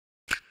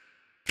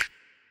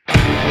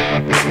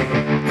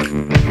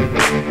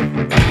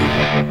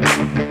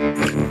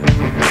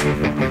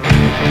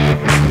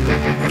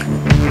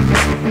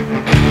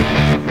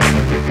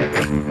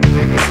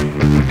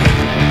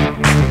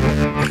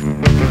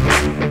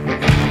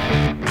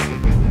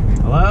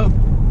Hello?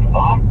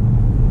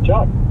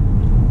 Chuck.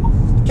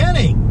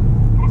 Kenny!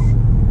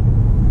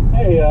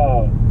 Hey,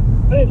 I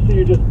didn't see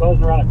you just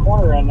buzzing around a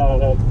corner in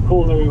that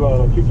cool new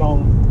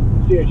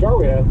two-tone CHR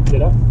we had,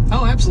 did I?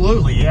 Oh,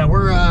 absolutely. Yeah,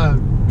 we're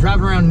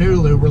driving around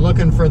NULU. We're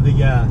looking for the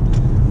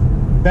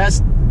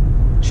best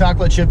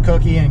chocolate chip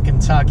cookie in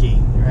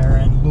Kentucky, or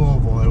in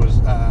Louisville. It was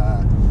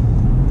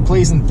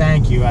please and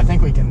thank you. I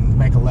think we can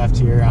make a left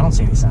here. I don't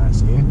see any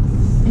signs, do you?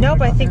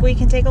 Nope, I think we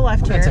can take a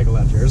left here. We're gonna take a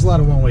left here. There's a lot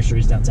of one-way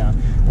streets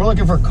downtown. We're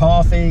looking for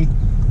coffee.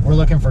 We're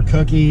looking for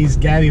cookies.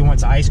 Gabby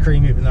wants ice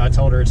cream, even though I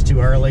told her it's too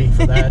early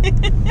for that.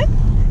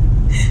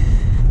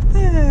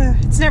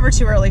 It's never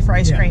too early for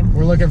ice cream.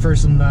 We're looking for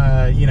some,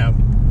 you know,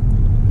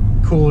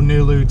 cool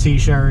NULU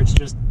t-shirts.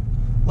 Just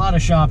a lot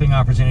of shopping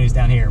opportunities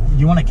down here.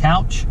 You want a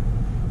couch?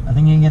 I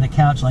think you can get a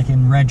couch like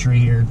in Red Tree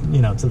here,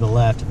 you know, to the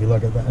left if you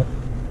look at that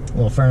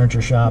little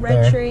furniture shop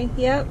there. Red Tree,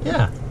 yep.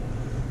 Yeah.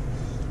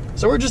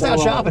 So we're just out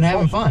shopping,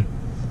 having fun.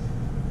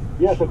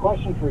 Yeah, so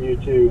question for you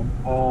two.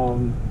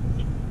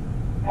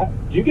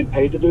 Do you get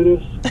paid to do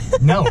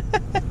this? No.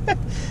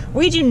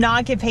 We do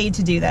not get paid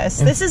to do this.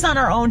 This is on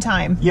our own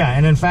time. Yeah,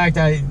 and in fact,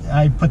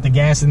 I put the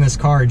gas in this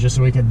car just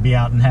so we could be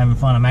out and having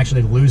fun. I'm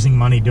actually losing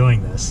money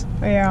doing this.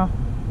 Yeah.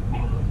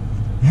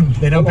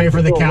 They don't pay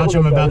for the couch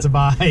I'm about to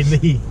buy.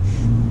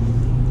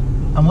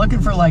 I'm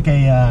looking for like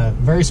a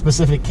very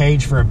specific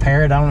cage for a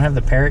parrot. I don't have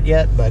the parrot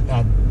yet, but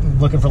I'm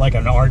looking for like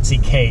an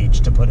artsy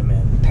cage to put him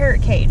in.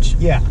 Parrot cage.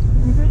 Yeah.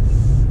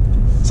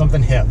 Mm-hmm.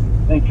 Something hip.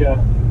 I think,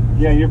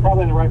 yeah, you're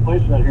probably in the right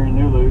place out here in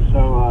NULU.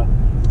 So,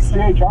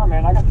 CHR,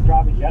 man, I got to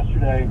drive it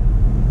yesterday,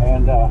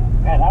 and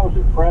man, I was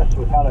impressed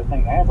with how that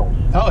thing handles.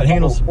 Oh, it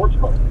handles sports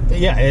car.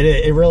 Yeah,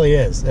 it really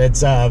is.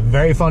 It's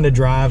very fun to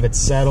drive. It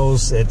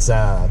settles. It's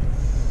the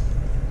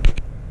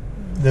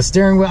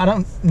steering wheel. I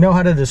don't know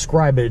how to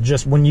describe it.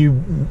 Just when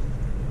you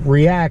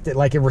react, it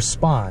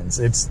responds.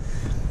 It's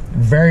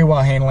very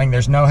well handling.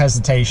 There's no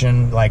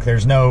hesitation. Like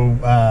there's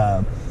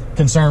no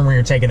concern when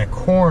you're taking a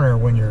corner,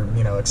 when you're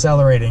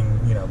accelerating,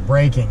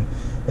 braking.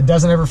 It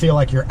doesn't ever feel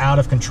like you're out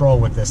of control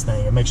with this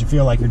thing. It makes you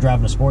feel like you're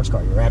driving a sports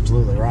car. You're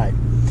absolutely right.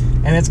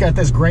 And it's got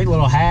this great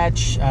little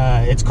hatch.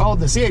 It's called,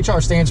 the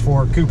CHR stands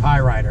for Coupe High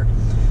Rider,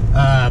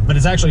 but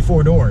it's actually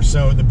 4 doors.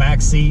 So the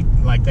back seat,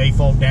 they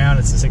fold down.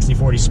 It's a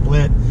 60-40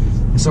 split.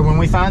 So when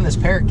we find this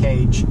parrot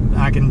cage,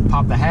 I can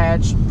pop the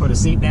hatch, put a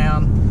seat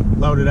down,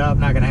 load it up.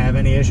 Not going to have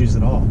any issues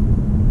at all.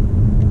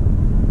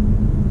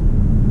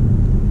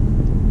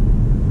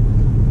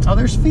 Oh,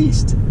 there's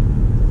Feast.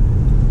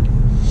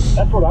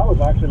 That's what I was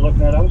actually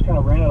looking at. I was kind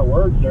of ran out of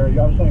words there.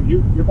 I was saying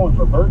you're going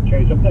for a bird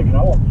cage. I'm thinking,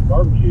 I want some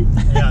barbecue.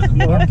 Yeah,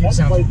 barbecue that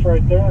sounds... place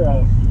right there.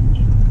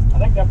 I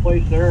think that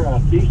place there,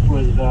 Feast,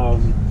 was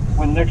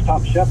when Next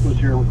Top Chef was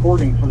here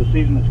recording for the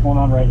season that's going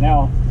on right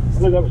now. I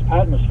believe that was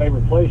Padma's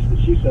favorite place that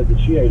she said that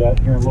she ate at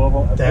here in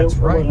Louisville. That's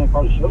right. Wasn't any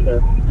part of the show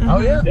there. Oh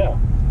yeah. Yeah.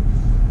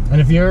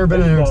 And if you've ever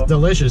been there, it's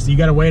delicious. You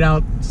got to wait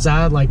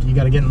outside, you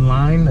got to get in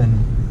line,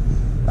 and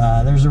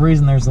there's a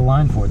reason there's a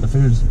line for it. The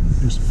food's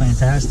just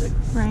fantastic.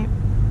 Right.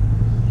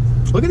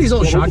 Look at these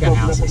old shotgun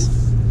houses.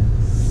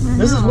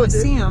 This is what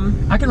see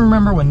them. I can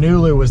remember when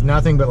NULU was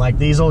nothing but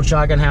these old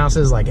shotgun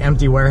houses,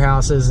 empty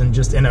warehouses, and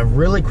just in a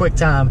really quick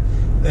time,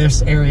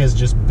 this area has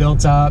just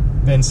built up,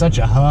 been such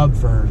a hub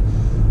for,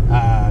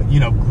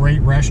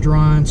 great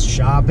restaurants,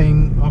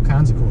 shopping, all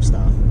kinds of cool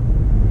stuff.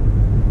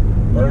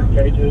 Bird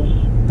cages.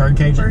 Bird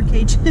cages? Bird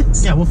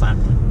cages. Yeah, we'll find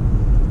one.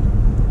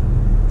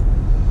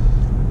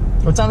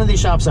 What time do these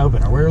shops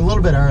open? We're a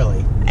little bit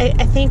early.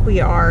 I think we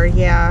are,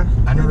 yeah.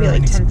 I know, maybe really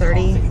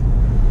 10:30.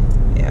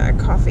 Yeah,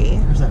 coffee.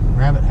 There's that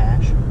rabbit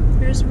hash.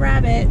 There's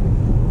rabbit.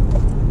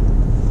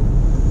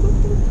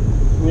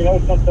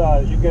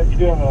 Since you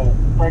do have a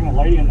pregnant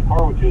lady in the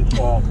car with you, it's,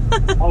 one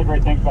of the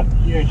great things about the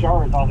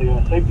CHR is all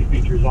the safety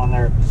features on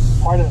there.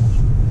 Quite a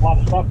lot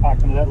of stuff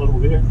packed into that little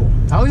vehicle.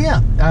 Oh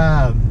yeah,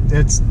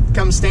 it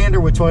comes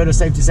standard with Toyota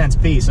Safety Sense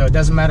P, so it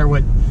doesn't matter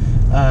what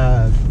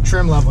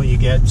trim level you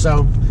get.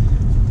 So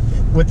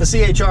with the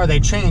CHR, they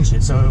changed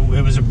it. So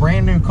it was a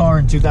brand new car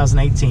in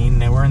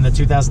 2018, and we're in the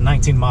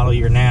 2019 model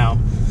year now.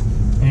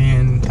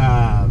 And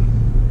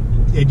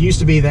it used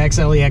to be the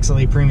XLE,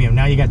 XLE Premium.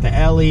 Now you got the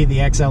LE, the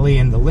XLE,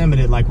 and the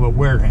Limited, like what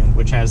we're in,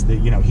 which has the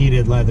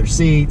heated leather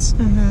seats,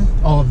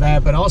 all of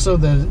that. But also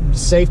the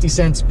Safety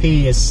Sense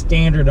P is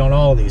standard on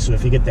all of these. So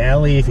if you get the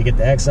LE, if you get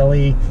the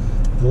XLE,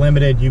 the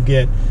Limited, you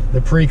get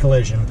the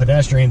pre-collision,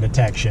 pedestrian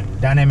detection,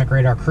 dynamic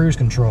radar cruise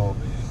control.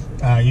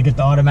 You get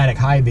the automatic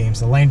high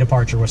beams, the lane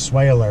departure with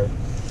sway alert.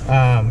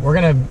 We're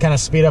going to kind of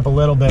speed up a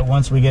little bit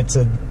once we get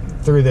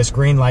through this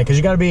green light, because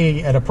you got to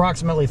be at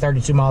approximately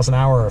 32 miles an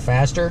hour or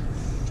faster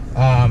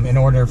in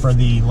order for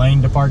the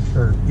lane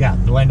departure,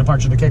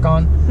 to kick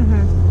on.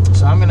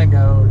 So I'm going to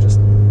go just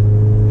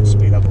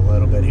speed up a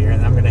little bit here,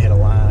 and I'm going to hit a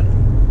line.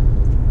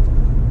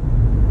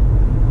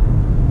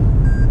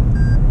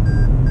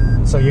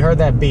 So you heard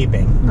that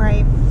beeping.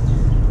 Right.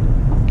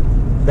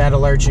 That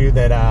alerts you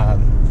that,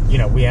 you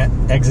know, we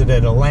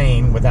exited a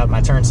lane without my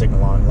turn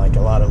signal on, like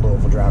a lot of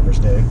Louisville drivers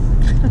do.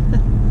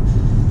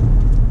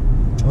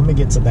 Let me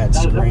get to that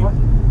screen.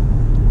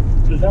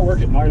 Does that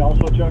work at night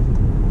also, Chuck?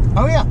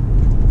 Oh, yeah.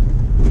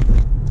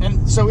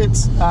 And so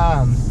it's,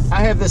 I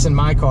have this in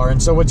my car,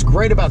 and so what's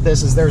great about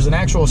this is there's an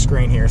actual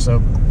screen here. So,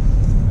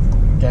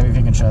 Gabby, if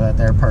you can show that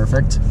there,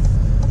 perfect.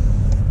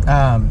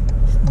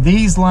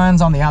 These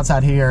lines on the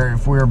outside here,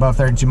 if we're above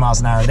 32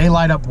 miles an hour, they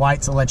light up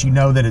white to let you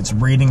know that it's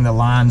reading the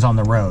lines on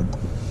the road.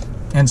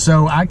 And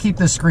so I keep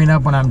this screen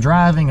up when I'm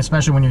driving,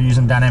 especially when you're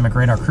using dynamic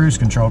radar cruise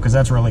control, because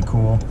that's really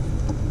cool.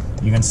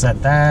 You can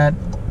set that,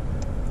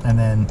 and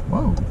then,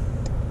 whoa.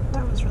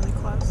 That was really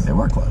close. They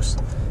were close.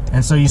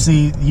 And so you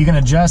see, you can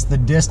adjust the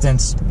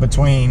distance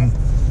between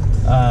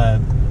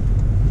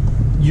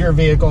your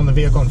vehicle and the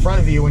vehicle in front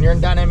of you. When you're in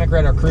dynamic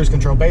radar cruise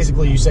control,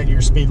 basically you set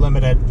your speed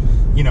limit at,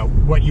 you know,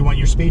 what you want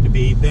your speed to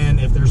be. Then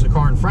if there's a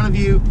car in front of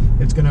you,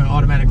 it's going to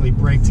automatically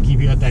brake to keep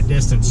you at that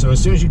distance. So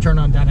as soon as you turn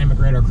on dynamic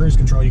radar cruise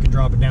control, you can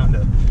drop it down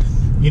to,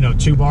 you know,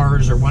 2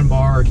 bars or 1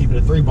 bar, or keep it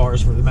at 3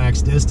 bars for the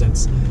max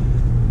distance.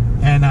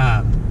 And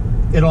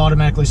it'll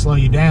automatically slow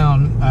you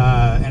down.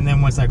 And then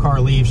once that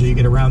car leaves or you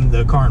get around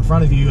the car in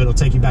front of you, it'll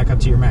take you back up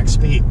to your max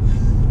speed.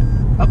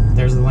 Oh,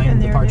 there's the lane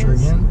departure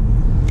again.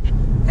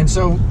 And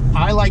so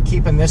I like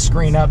keeping this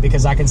screen up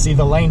because I can see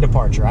the lane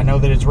departure. I know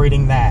that it's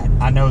reading that.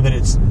 I know that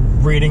it's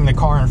reading the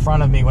car in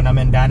front of me when I'm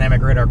in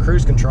dynamic radar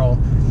cruise control.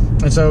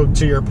 And so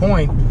to your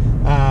point,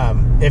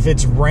 if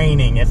it's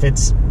raining, if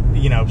it's,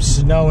 you know,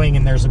 snowing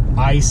and there's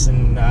ice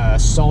and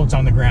salt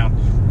on the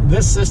ground,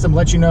 this system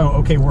lets you know,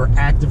 okay, we're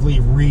actively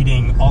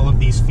reading all of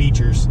these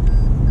features.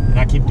 And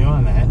I keep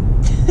doing that.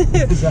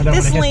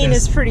 This lane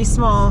is pretty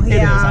small. It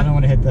is. I don't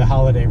want to hit the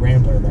Holiday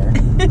Rambler there.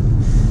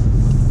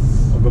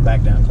 We'll go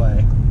back down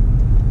Clay.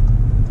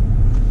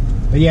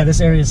 But yeah, this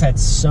area's had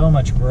so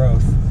much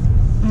growth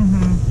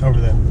over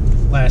the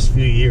last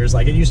few years.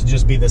 Like, it used to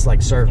just be this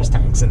like service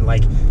tanks, and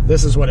like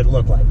this is what it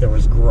looked like. There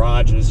was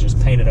garages just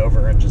painted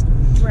over and just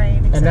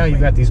exactly. And now you've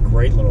got these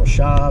great little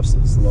shops,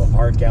 these little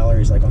art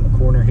galleries like on the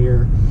corner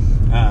here.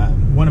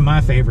 One of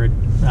my favorite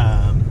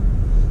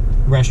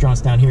restaurants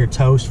down here,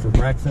 Toast for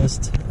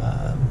breakfast.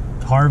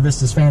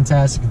 Harvest is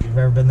fantastic if you've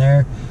ever been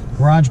there.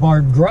 Garage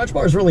Bar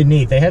is really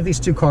neat. They have these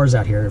 2 cars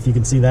out here, if you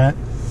can see that.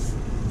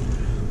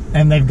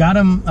 And they've got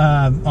them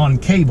on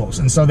cables,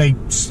 and so they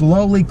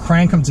slowly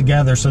crank them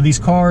together, so these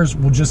cars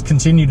will just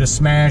continue to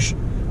smash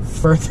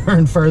further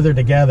and further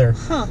together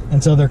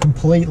until they're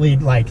completely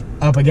like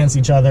up against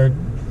each other,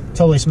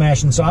 totally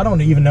smashed. And so I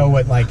don't even know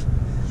what, like,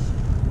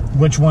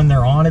 which one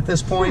they're on at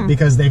this point,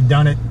 because they've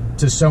done it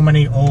to so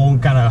many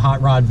old kind of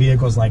hot rod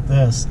vehicles like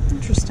this.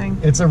 Interesting.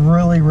 It's a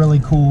really, really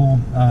cool,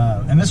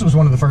 and this was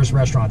one of the first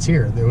restaurants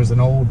here. There was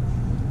an old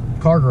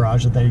car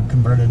garage that they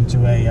converted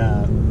into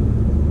a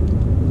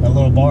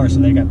little bar, so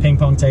they got ping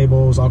pong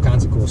tables, all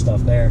kinds of cool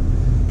stuff there.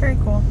 Very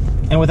cool.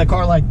 And with a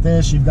car like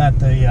this, you've got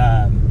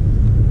the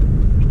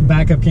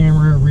backup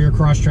camera, rear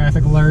cross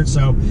traffic alert,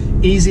 so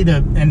easy to,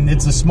 and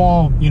it's a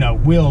small, you know,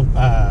 wheel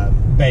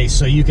base,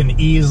 so you can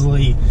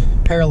easily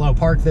parallel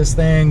park this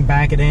thing,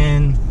 back it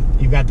in.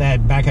 You've got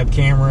that backup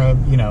camera,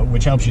 you know,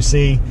 which helps you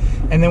see.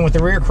 And then with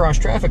the rear cross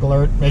traffic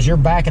alert, as you're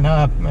backing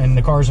up and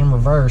the car's in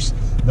reverse,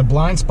 the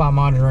blind spot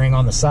monitoring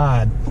on the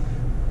side,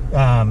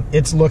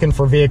 it's looking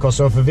for vehicles.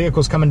 So if a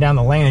vehicle's coming down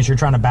the lane as you're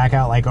trying to back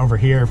out, like over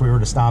here, if we were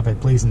to stop at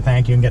Please and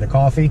Thank You and get a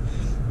coffee,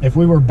 if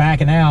we were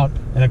backing out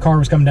and a car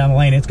was coming down the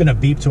lane, it's going to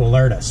beep to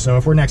alert us. So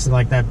if we're next to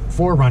like that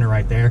 4Runner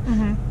right there,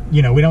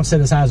 you know, we don't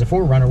sit as high as a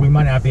 4Runner, we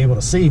might not be able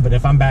to see, but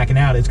if I'm backing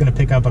out, it's going to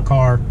pick up a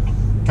car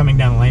coming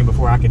down the lane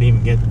before I could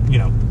even get, you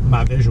know,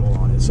 my visual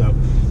on it. So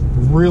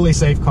really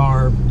safe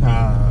car,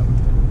 a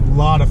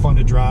lot of fun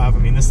to drive. I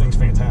mean, this thing's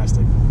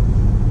fantastic.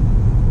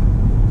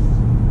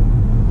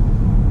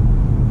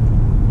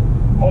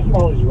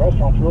 All these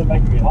restaurants really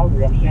making me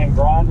hungry. I'm seeing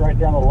Grind right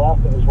there on the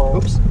left. That was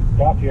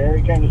where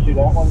Gabrielle came to see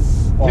that one.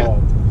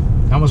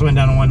 I almost went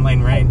down a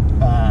 1-lane rain.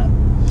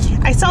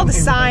 I saw the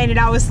sign and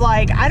I was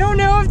like, I don't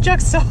know if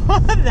Chuck saw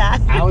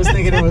that. I was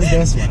thinking it was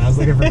this one. I was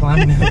looking for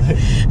climbing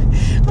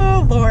NULU.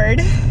 Oh,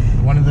 Lord.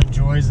 One of the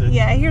joys and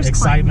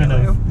excitement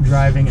of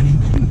driving in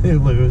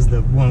NULU is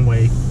the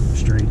one-way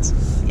streets.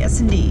 Yes,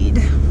 indeed.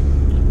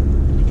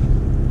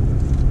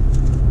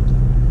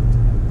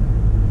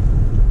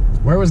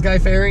 Where was Guy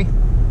Fieri?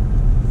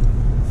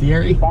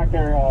 Fieri? Back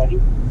there,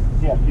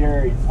 yeah,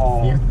 Fieri.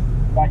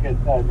 Back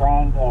at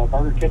Grind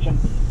Burger Kitchen.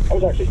 I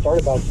was actually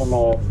started by some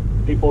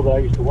people that I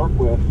used to work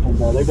with, and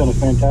they've done a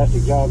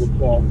fantastic job. It's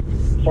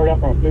started out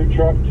from a food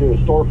truck to a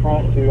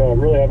storefront to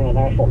really having a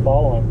national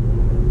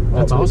following.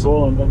 That's awesome.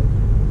 Cool. And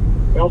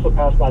then we also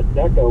passed by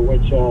Deco,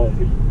 which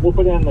we'll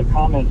put in the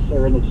comments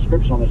or in the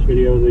description on this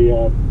video,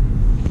 the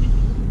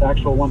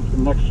actual one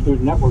from Next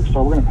Food Network.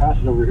 So we're going to pass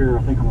it over here,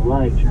 I think on the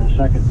right here in a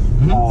second.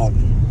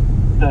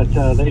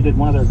 That they did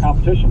one of their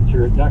competitions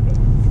here at Deco.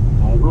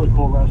 Really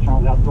cool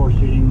restaurant, outdoor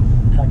seating.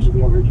 It's actually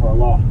be over here to our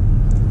left.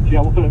 So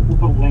yeah, we'll put a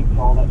link to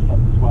all that stuff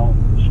as well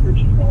in the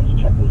description if you want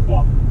to check those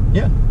out.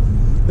 Yeah.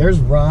 There's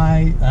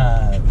Rye.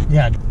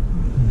 Yeah,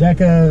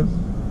 Deca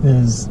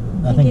is,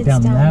 I think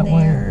down that way.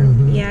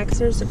 Mm-hmm. Yeah, because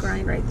there's a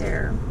grind right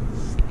there.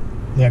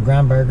 Yeah,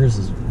 Ground Burgers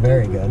is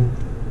very good.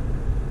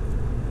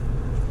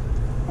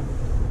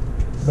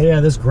 But yeah,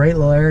 this great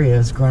little area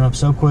has grown up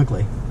so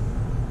quickly.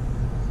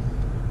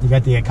 You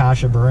got the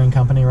Akasha Brewing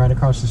Company right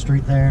across the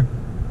street there.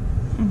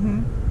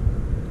 Mm-hmm.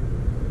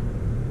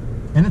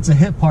 And it's a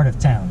hip part of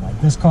town. Like,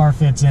 this car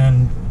fits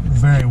in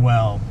very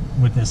well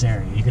with this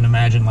area. You can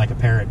imagine like a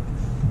parrot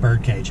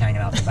birdcage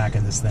hanging out the back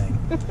of this thing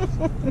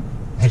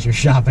as you're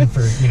shopping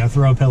for, you know,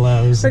 throw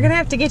pillows. We're gonna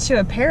have to get you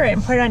a parrot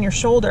and put it on your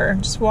shoulder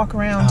and just walk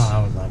around. Oh,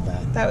 I would love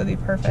that. That would be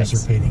perfect.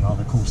 Just repeating all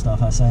the cool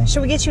stuff I say.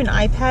 Should we get you an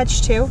eye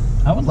patch too?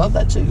 I would love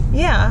that too.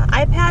 Yeah,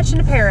 eye patch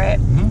and a parrot.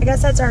 Mm-hmm. I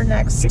guess that's our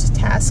next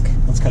task.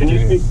 Let's cut through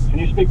here. Can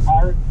you speak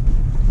pirate?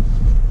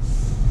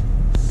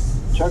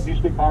 Chuck, do you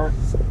speak pirate?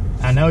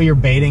 I know you're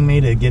baiting me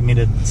to get me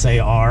to say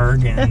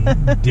ARG,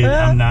 and dude,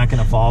 I'm not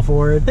gonna fall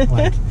for it.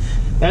 Like,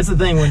 that's the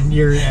thing, when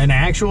you're an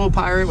actual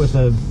pirate with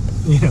a,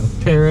 you know,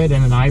 parrot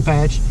and an eye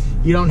patch,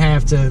 you don't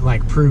have to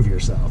like prove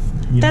yourself.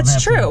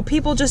 That's true.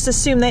 People just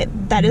assume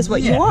that is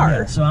what you are.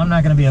 Yeah. So I'm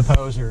not gonna be a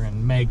poser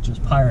and make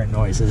just pirate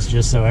noises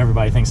just so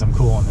everybody thinks I'm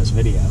cool in this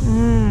video.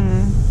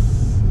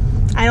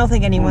 I don't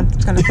think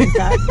anyone's gonna think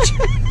that.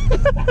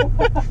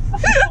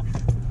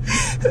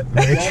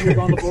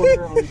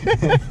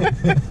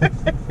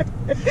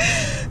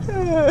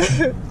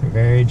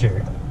 Very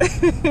true.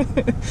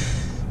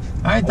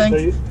 All right,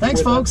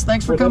 thanks folks.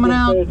 Thanks for coming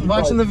out and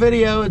watching the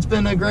video. It's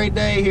been a great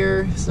day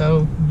here.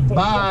 So,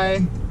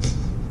 bye.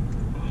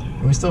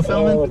 Are we still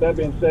filming? With that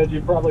being said,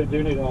 you probably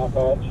do need an eye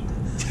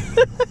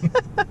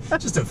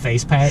patch. Just a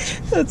face patch.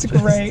 That's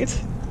great.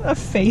 A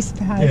face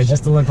patch. Yeah,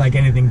 just to look like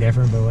anything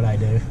different but what I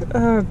do.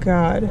 Oh,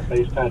 God. A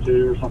face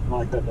tattoo or something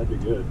like that, that'd be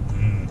good.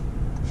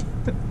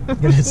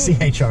 Get a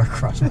CHR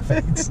across my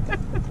face.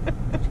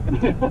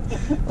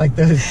 Like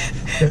the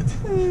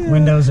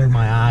windows are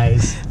my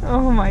eyes.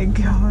 Oh my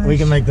gosh. We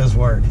can make this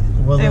work.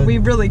 We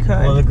really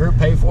could. Will the group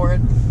pay for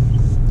it?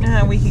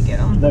 We could get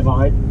them. They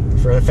might.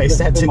 For a face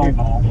tattoo? They might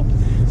not.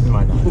 They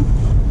might not.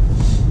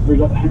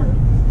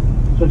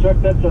 So Chuck,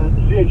 that's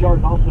CHR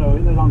is also,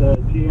 isn't it on the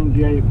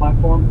TNGA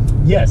platform?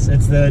 Yes,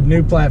 it's the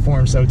new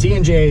platform. So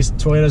TNGA is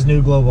Toyota's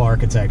new global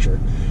architecture.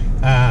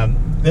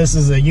 This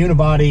is a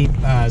unibody,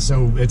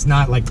 so it's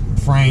not like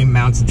frame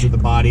mounted to the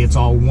body. It's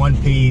all one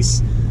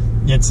piece.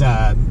 It's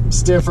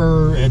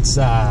stiffer. It's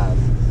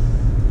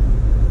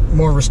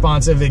more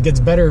responsive. It gets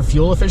better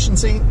fuel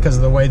efficiency because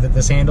of the way that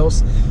this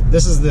handles.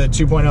 This is the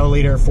 2.0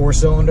 liter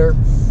 4-cylinder,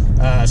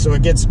 so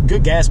it gets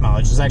good gas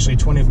mileage. It's actually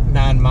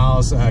 29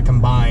 miles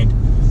combined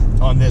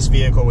on this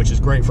vehicle, which is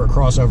great for a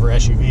crossover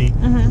SUV.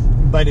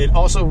 But it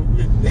also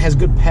has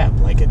good pep.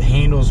 Like, it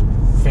handles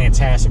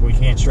fantastic. We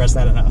can't stress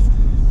that enough.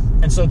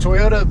 And so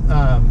Toyota,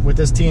 with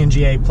this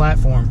TNGA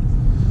platform,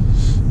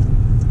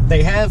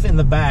 they have in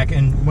the back,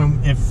 and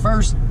when it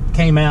first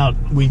came out,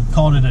 we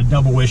called it a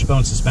double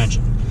wishbone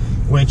suspension,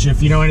 which,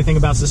 if you know anything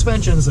about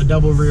suspensions, a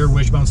double rear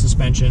wishbone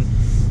suspension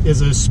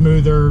is a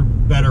smoother,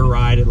 better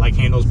ride. It like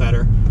handles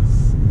better.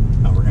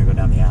 Oh, we're gonna go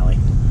down the alley.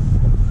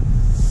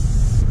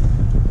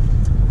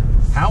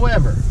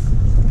 However,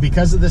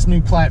 because of this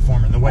new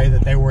platform and the way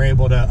that they were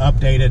able to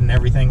update it and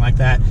everything like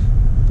that,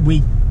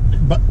 we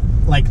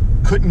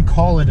couldn't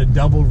call it a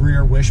double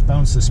rear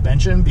wishbone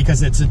suspension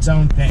because it's its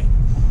own thing.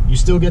 You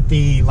still get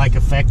the like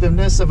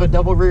effectiveness of a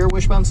double rear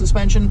wishbone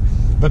suspension,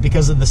 but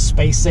because of the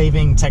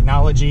space-saving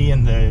technology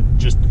and the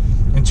just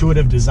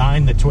intuitive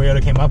design that Toyota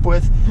came up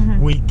with,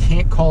 we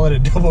can't call it a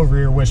double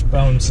rear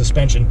wishbone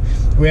suspension.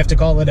 We have to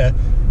call it a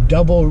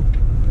double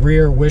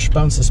rear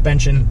wishbone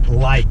suspension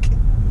like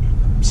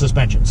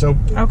suspension. So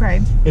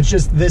okay, it's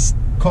just, this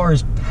car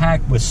is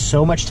packed with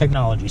so much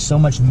technology, so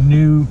much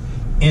new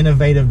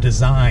innovative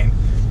design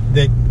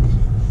that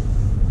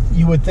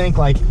you would think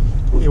like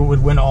it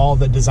would win all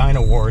the design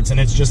awards, and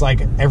it's just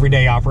like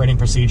everyday operating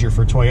procedure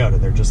for Toyota.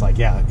 They're just like,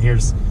 yeah,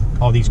 here's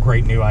all these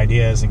great new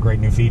ideas and great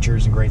new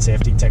features and great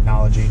safety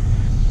technology.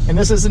 And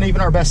this isn't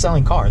even our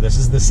best-selling car. This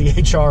is the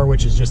CHR,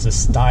 which is just a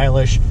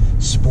stylish,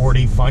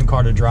 sporty, fun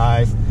car to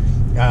drive.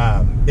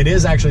 It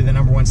is actually the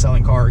 #1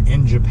 selling car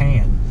in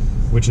Japan,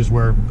 which is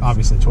where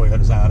obviously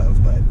Toyota's out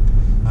of, but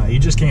you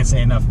just can't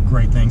say enough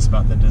great things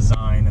about the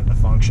design and the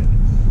function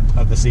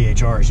of the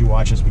CHR as you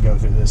watch as we go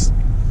through this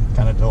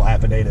kind of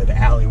dilapidated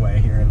alleyway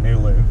here in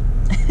NULU.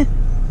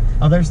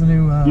 Oh, there's the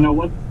new you know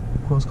what?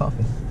 Quill's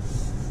Coffee.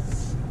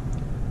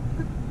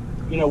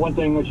 You know, one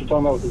thing that you're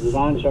talking about with the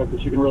design, Chuck,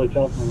 that you can really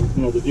tell from,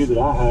 you know, the view that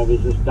I have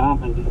is this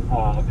diamond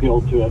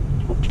appeal to it.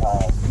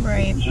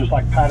 Right. It's just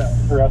like pattern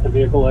throughout the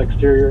vehicle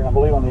exterior, and I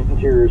believe on the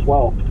interior as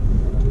well.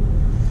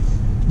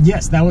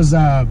 Yes, that was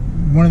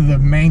one of the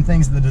main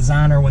things the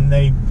designer, when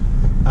they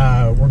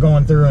were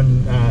going through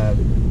and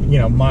you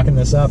know, mocking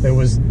this up, it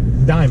was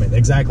diamond,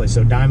 exactly.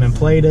 So diamond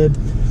plated.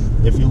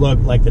 If you look,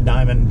 like the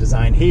diamond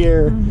design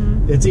here,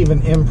 it's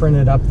even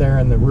imprinted up there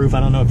in the roof.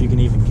 I don't know if you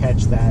can even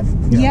catch that,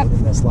 you know,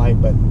 in this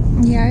light, but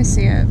yeah, I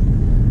see it.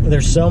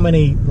 There's so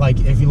many, like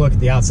if you look at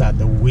the outside,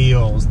 the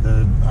wheels,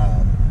 the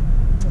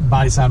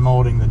body side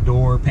molding, the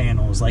door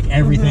panels, like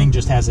everything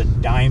just has a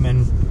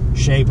diamond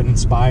shape and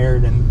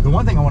inspired. And the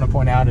one thing I want to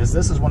point out is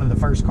this is one of the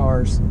first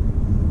cars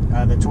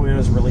that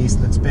Toyota's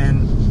released that's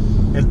been,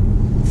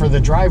 for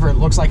the driver, it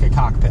looks like a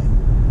cockpit.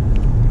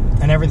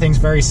 And everything's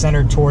very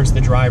centered towards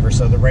the driver,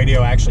 so the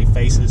radio actually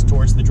faces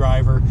towards the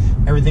driver.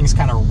 Everything's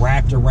kind of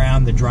wrapped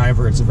around the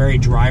driver. It's a very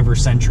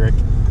driver-centric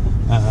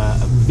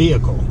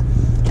vehicle.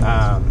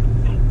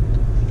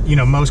 You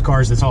know, most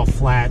cars, it's all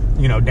flat,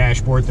 you know,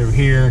 dashboard through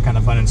here, kind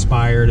of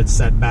uninspired. It's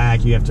set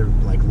back. You have to,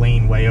 like,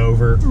 lean way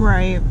over.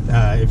 Right.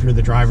 If you're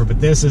the driver. But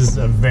this is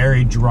a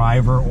very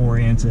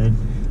driver-oriented,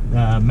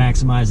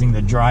 maximizing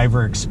the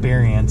driver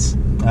experience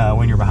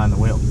when you're behind the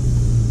wheel.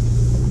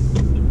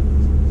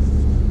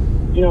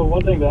 You know,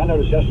 one thing that I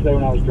noticed yesterday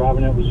when I was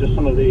driving it was just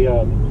some of the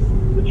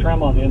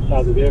trim on the inside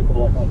of the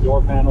vehicle, like on the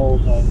door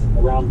panels and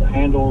around the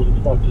handles and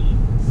stuff, just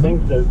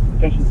things that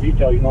attention to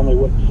detail you normally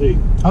wouldn't see.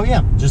 Oh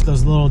yeah, just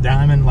those little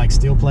diamond, like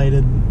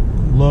steel-plated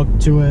look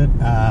to it.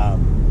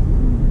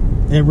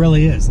 It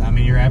really is. I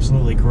mean, you're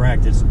absolutely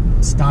correct. It's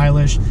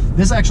stylish.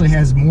 This actually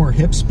has more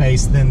hip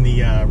space than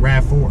the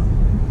RAV4,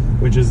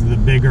 which is the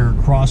bigger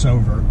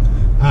crossover.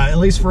 At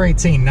least for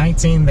 18.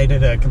 19, they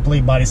did a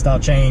complete body style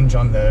change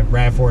on the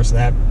RAV4, so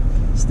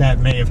that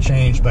may have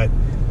changed. But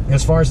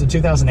as far as the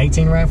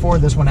 2018 RAV4,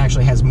 this one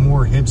actually has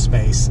more hip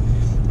space.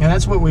 And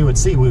that's what we would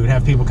see. We would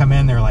have people come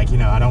in, they're like, you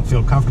know, I don't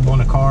feel comfortable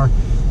in a car.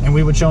 And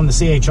we would show them the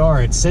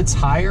CHR. It sits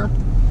higher,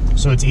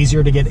 so it's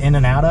easier to get in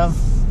and out of.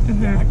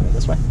 Yeah, I can go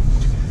this way.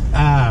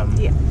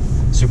 Yeah.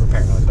 Super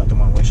paranoid about the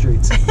one-way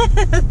streets.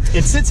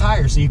 It sits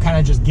higher, so you kind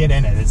of just get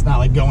in it. It's not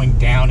like going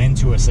down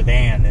into a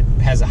sedan. It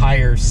has a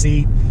higher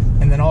seat,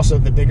 and then also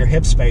the bigger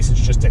hip space.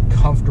 It's just a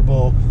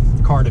comfortable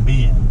car to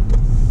be in.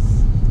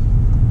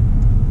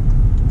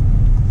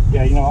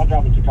 Yeah, you know, I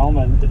drive a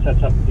Tacoma and it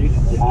sets up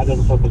decently high. It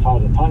doesn't set up as high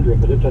as a Tundra,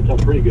 but it sets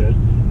up pretty good.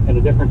 And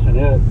the difference in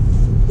it,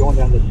 going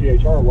down the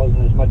CHR,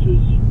 wasn't as much as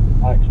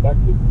I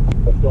expected,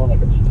 but feeling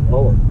like it's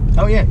lower.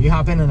 Oh yeah, you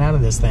hop in and out of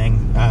this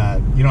thing.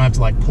 You don't have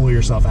to like pull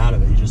yourself out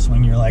of it. You just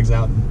swing your legs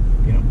out and,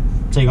 you know,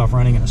 take off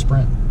running in a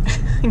sprint.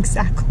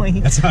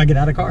 Exactly. That's how I get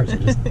out of cars. I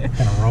just kind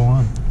of roll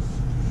on.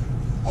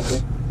 Okay.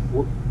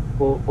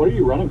 Well, what are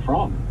you running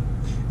from?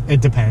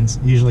 It depends.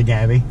 Usually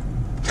Gabby.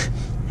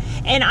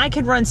 And I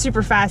could run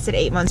super fast at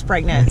 8 months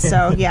pregnant,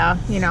 so yeah,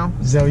 you know.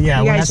 So yeah,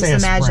 you when guys I say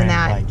just a imagine sprint,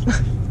 that. like,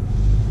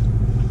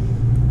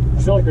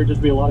 I feel like there'd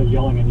just be a lot of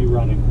yelling and you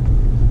running.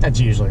 that's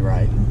usually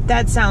right.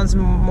 That sounds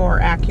more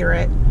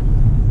accurate.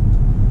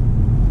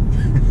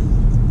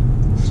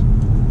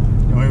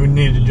 We would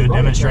need to do a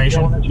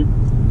demonstration.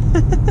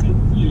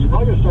 She's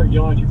probably going to start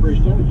yelling at you pretty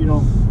soon if you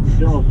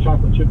don't have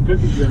chocolate chip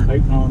cookies you're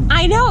baking on.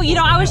 I know, you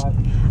know, I was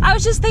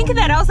just thinking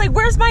that. I was like,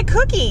 where's my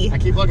cookie? I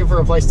keep looking for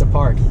a place to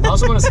park. I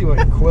also want to see what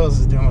Quills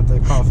is doing with the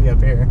coffee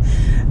up here.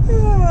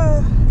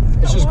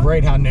 It's just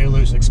great how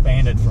NULU's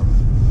expanded from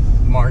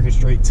Market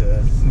Street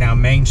to now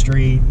Main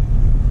Street.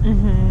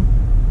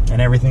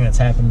 And everything that's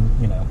happened,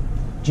 you know,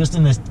 just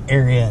in this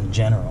area in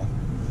general.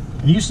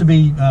 It used to be,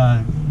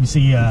 you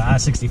see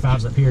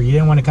I-65s up here. You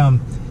didn't want to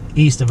come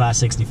east of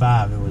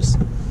I-65. It was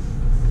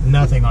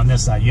nothing on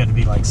this side. You had to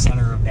be like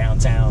center of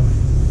downtown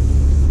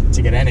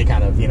to get any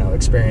kind of, you know,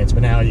 experience.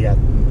 But now you got,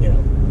 you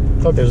know,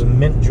 look, there's a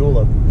mint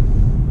julep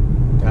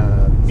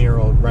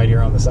mural right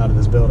here on the side of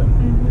this building.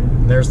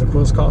 And there's the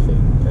Quills Coffee.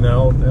 And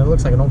it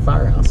looks like an old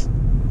firehouse.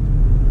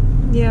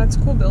 Yeah, it's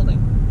a cool building.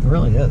 It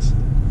really is.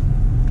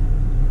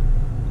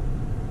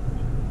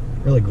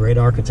 Really great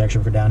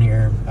architecture for down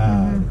here.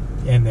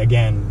 And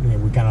again, you know,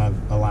 we kind of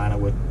align it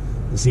with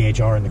the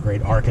CHR and the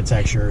great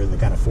architecture, the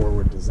kind of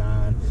forward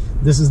design.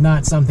 This is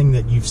not something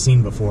that you've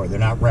seen before. They're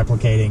not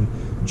replicating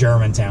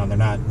Germantown. They're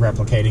not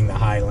replicating the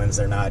Highlands.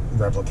 They're not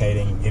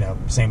replicating, you know,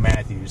 St.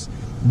 Matthews.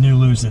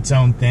 NULU's its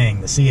own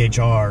thing. The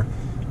CHR,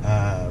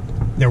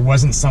 there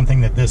wasn't something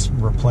that this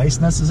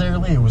replaced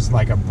necessarily. It was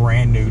like a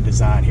brand new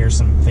design. Here's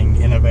something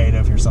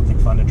innovative. Here's something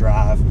fun to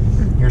drive.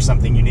 Here's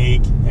something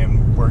unique,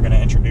 and we're going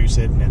to introduce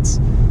it. And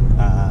it's,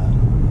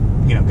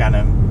 you know, got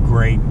a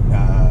great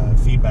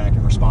feedback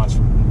and response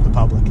from the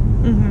public.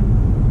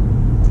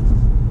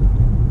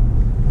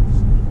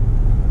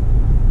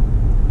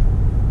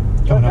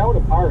 How would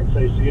a pirate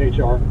say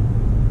CHR?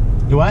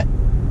 You what?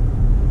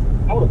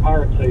 How would a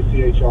pirate say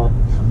CHR?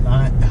 I'm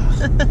not.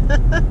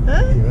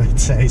 You would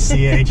say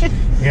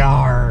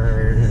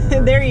CHR.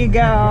 There you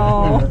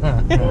go.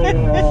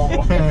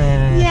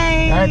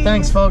 Yay. All right,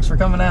 thanks, folks, for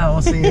coming out.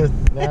 We'll see you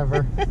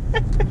never.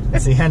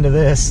 That's the end of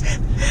this.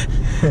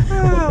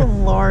 Oh,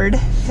 Lord.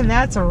 And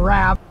that's a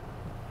wrap.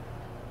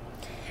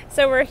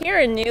 So we're here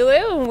in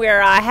NULU, and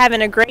we're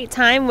having a great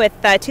time with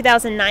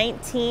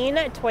 2019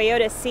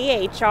 Toyota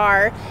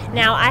CHR.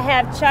 Now, I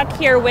have Chuck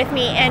here with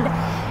me, and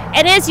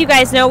as you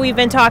guys know, we've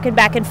been talking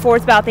back and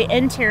forth about the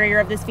interior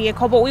of this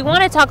vehicle, but we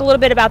want to talk a little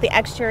bit about the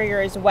exterior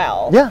as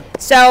well. Yeah.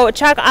 So,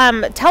 Chuck,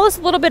 tell us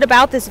a little bit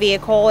about this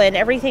vehicle and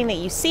everything that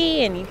you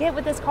see and you get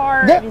with this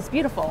car. Yeah. It's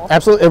beautiful.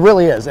 Absolutely, it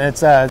really is. And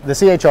it's the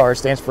CHR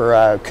stands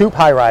for Coupe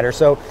High Rider,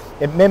 so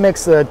it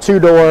mimics the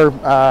two-door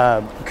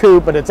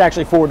coupe, but it's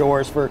actually 4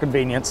 doors for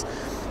convenience.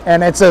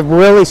 and it's a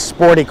really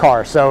sporty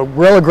car. So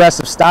real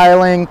aggressive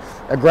styling,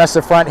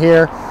 aggressive front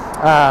here.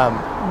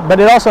 But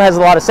it also has a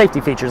lot of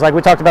safety features. Like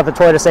we talked about the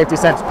Toyota Safety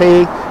Sense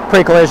P,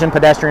 pre-collision,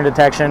 pedestrian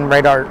detection,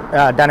 radar,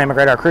 dynamic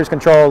radar cruise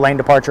control, lane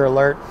departure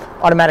alert,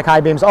 automatic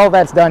high beams, all of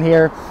that's done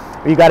here.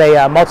 You've got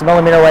a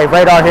multi-millimeter wave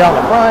radar here on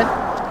the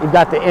front. You've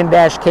got the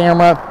in-dash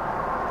camera.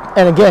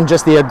 And again,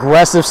 just the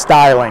aggressive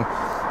styling.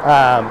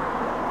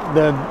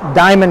 The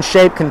diamond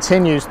shape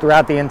continues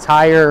throughout the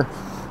entire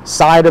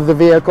side of the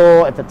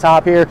vehicle at the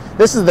top here.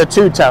 This is the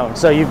two-tone.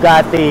 So you've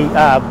got the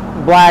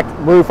black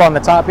roof on the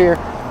top here.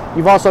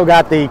 You've also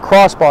got the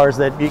crossbars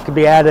that you could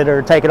be added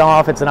or taken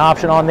off. It's an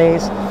option on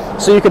these.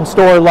 So you can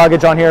store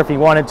luggage on here if you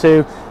wanted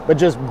to, but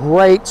just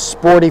great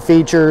sporty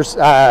features.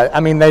 I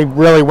mean, they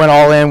really went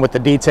all in with the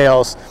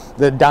details,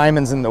 the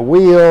diamonds in the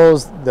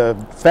wheels, the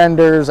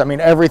fenders. I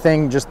mean,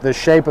 everything, just the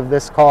shape of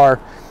this car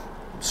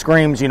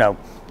screams, you know,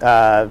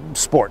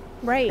 sport.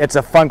 Right. It's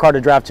a fun car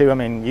to drive too. I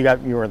mean,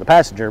 you were the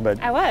passenger,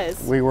 but I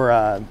was. We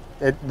were,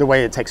 the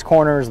way it takes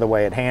corners, the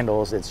way it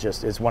handles,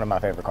 it's one of my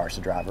favorite cars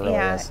to drive. It really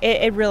is.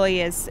 It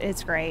really is.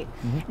 It's great.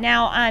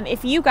 Now,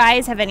 if you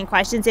guys have any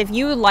questions, if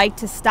you would like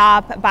to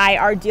stop by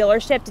our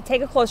dealership to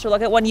take a closer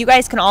look at one, you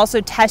guys can also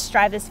test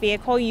drive this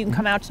vehicle. You can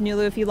come out to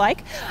NULU if you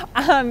like.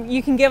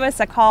 You can give us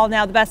a call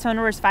now. The best phone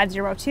number is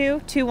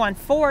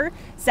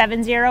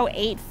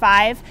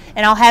 502-214-7085,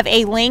 and I'll have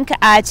a link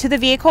to the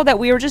vehicle that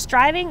we were just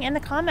driving in the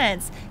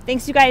comments.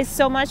 Thanks you guys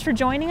so much for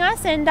joining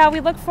us, and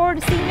we look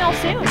forward to seeing y'all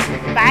soon.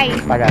 Bye.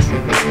 Bye, guys.